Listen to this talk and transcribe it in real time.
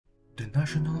the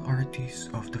national artist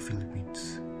of the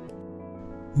Philippines.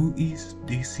 Who is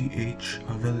Daisy H.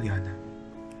 Avellana?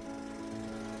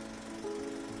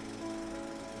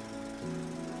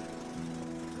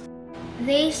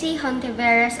 Daisy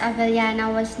Hontiveros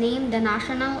Avellana was named the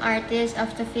National Artist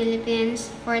of the Philippines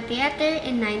for theater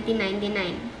in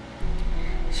 1999.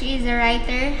 She is a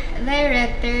writer,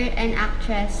 director, and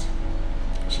actress.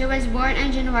 She was born on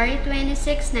January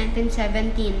 26,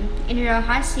 1917 in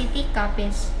Rojas City,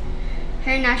 Capiz.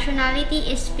 Her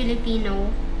nationality is Filipino.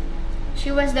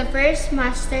 She was the first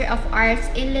Master of Arts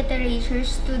in Literature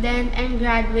student and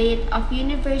graduate of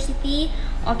University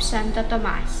of Santo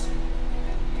Tomas.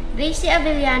 Daisy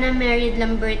Avellana married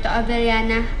Lamberto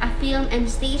Avellana, a film and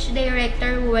stage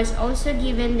director who was also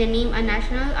given the name a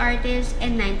national artist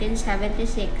in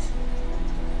 1976.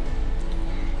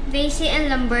 Daisy and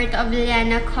Lamberto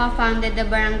Avellana co-founded the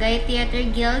Barangay Theater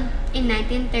Guild in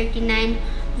 1939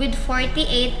 with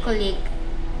 48 colleagues.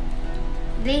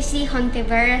 Daisy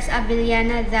Hontiveros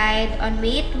Avellana died on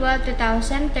May 12,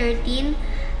 2013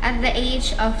 at the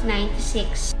age of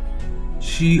 96.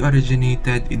 She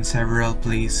originated in several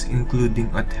plays including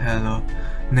Othello,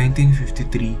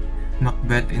 1953,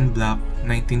 Macbeth in Black,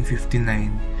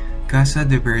 1959, Casa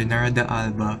de Bernarda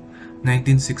Alba,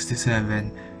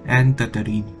 1967, and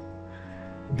Tatarini.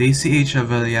 Daisy H.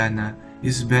 Avellana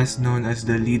is best known as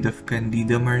the lead of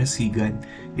Candida Marasigan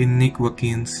in Nick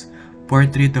Joaquin's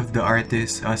Portrait of the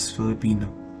Artist as Filipino,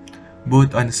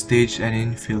 both on stage and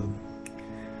in film.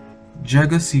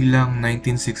 Jago Silang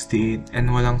 1968 and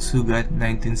Walang Sugat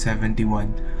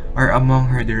 1971 are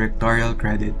among her directorial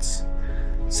credits.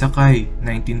 Sakay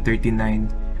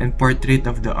 1939 and Portrait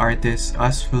of the Artist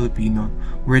as Filipino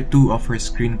were two of her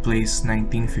screenplays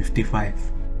 1955.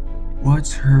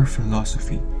 What's her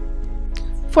philosophy?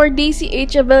 For Daisy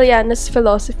H. Avellana's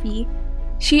philosophy,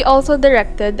 she also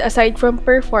directed aside from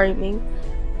performing.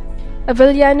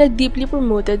 Avellana deeply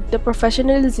promoted the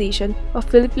professionalization of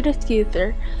Filipino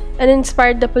theater and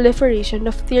inspired the proliferation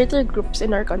of theater groups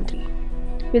in our country.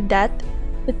 With that,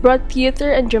 it brought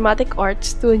theater and dramatic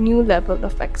arts to a new level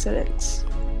of excellence.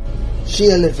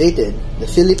 She elevated the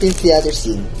Philippine theater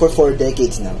scene for 4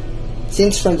 decades now,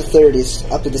 since from the 30s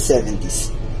up to the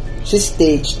 70s. She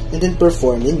staged and then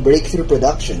performed in breakthrough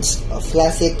productions of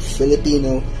classic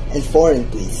Filipino and foreign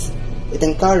plays. It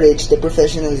encouraged the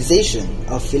professionalization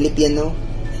of Filipino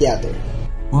theater.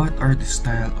 What are the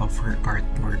style of her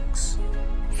artworks?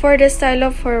 For the style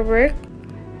of her work,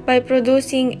 by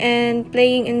producing and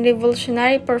playing in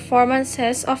revolutionary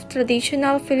performances of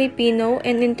traditional Filipino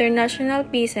and international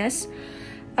pieces,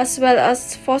 as well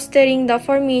as fostering the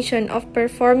formation of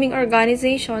performing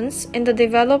organizations and the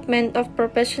development of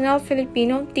professional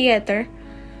Filipino theater,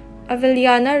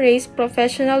 Avellana raised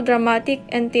professional dramatic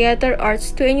and theater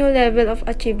arts to a new level of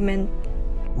achievement.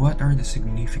 What are the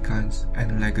significance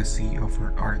and legacy of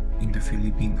her art in the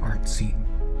Philippine art scene?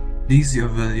 Daisy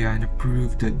Avellana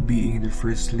proved that being the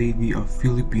First Lady of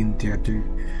Philippine theater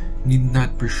need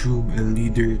not presume a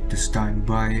leader to stand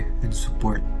by and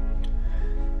support,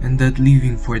 and that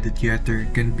living for the theater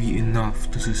can be enough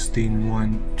to sustain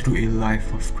one through a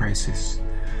life of crisis.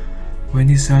 When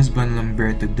his husband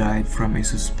Lamberto died from a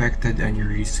suspected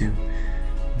aneurysm,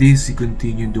 Daisy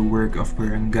continued the work of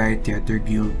Barangay Theater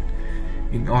Guild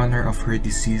in honor of her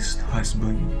deceased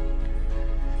husband,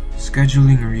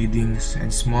 scheduling readings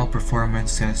and small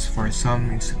performances for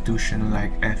some institutions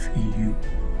like FEU.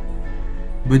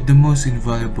 But the most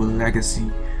invaluable legacy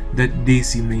that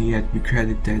Daisy may yet be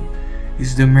credited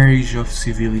is the marriage of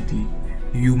civility,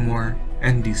 humor,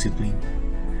 and discipline,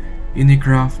 in a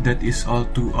craft that is all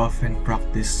too often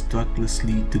practiced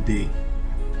thoughtlessly today.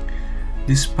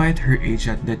 Despite her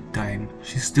age at that time,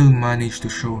 she still managed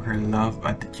to show her love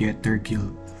at the Theater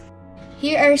Guild.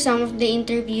 Here are some of the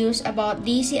interviews about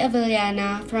Daisy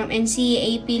Avellana from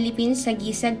NCAA Philippines sa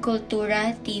Gisag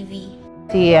Kultura TV.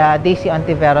 Si Daisy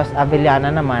Hontiveros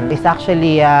Avellana naman is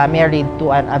actually married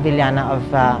to an Avellana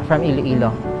from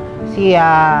Iloilo. Si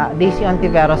Daisy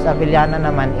Hontiveros Avellana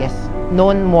naman is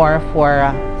known more for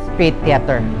street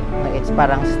theater. It's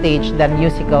parang stage than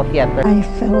musical theater. I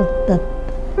felt that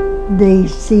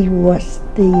Daisy was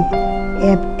the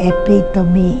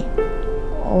epitome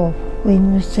of,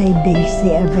 when you say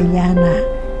Daisy Avellana,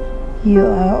 you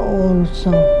are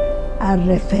also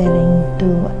referring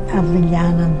to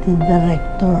Avellana, the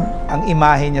director. Ang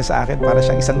imahe niya sa akin para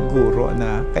siyang isang guro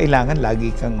na kailangan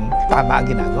lagi kang tama ang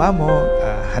ginagawa mo,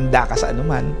 handa ka sa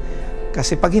anuman.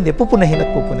 Kasi pag hindi, pupunahin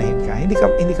at pupunahin ka. Hindi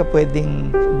ka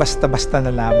pwedeng basta-basta na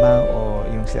lamang o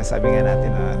yung sinasabi nga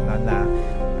natin na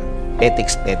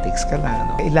petiks ka lang.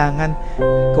 No? Kailangan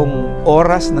kung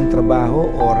oras ng trabaho,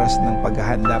 oras ng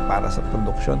paghahanda para sa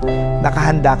produksyon,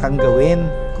 nakahanda kang gawin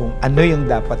kung ano yung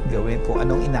dapat gawin, kung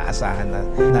anong inaasahan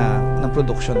ng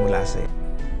produksyon mula sa'yo.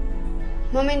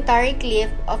 Momentary clip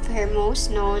of her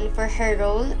most known for her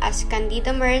role as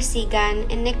Candida Marasigan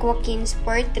in Nick Joaquin's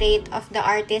portrait of the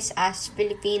artist as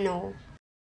Filipino.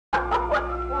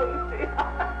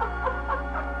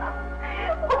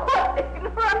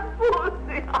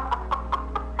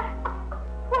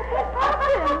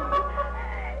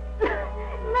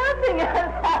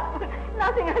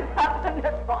 Nothing has happened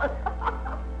at all.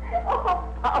 Oh,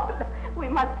 Paula, we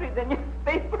must read the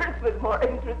newspapers with more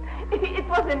interest. It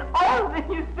was in all the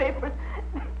newspapers.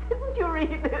 Didn't you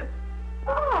read it?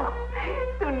 Oh,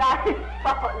 tonight,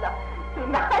 Paula,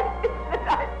 tonight is the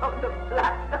night of the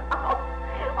blackout,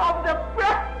 of the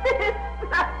practice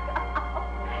blackout.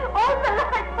 All the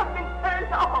lights have been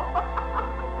turned off.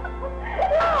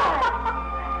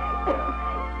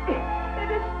 It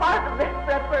is part of the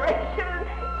preparation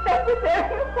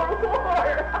necessary for war.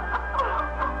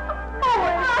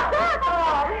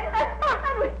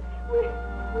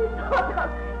 We thought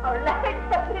our lights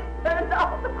had been turned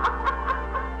off.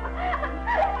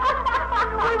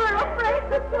 We were afraid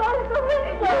to go to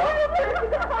it. We were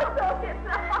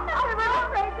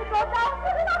afraid to go down to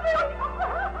it.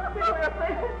 We were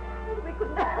afraid we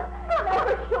could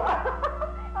never show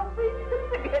our faces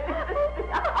again.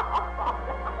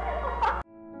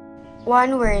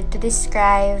 One word to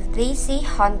describe Daisy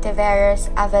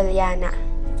Hontiveros Avellana.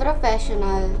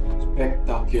 Professional.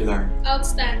 Spectacular.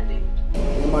 Outstanding.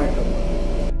 Remarkable.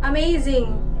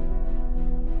 Amazing.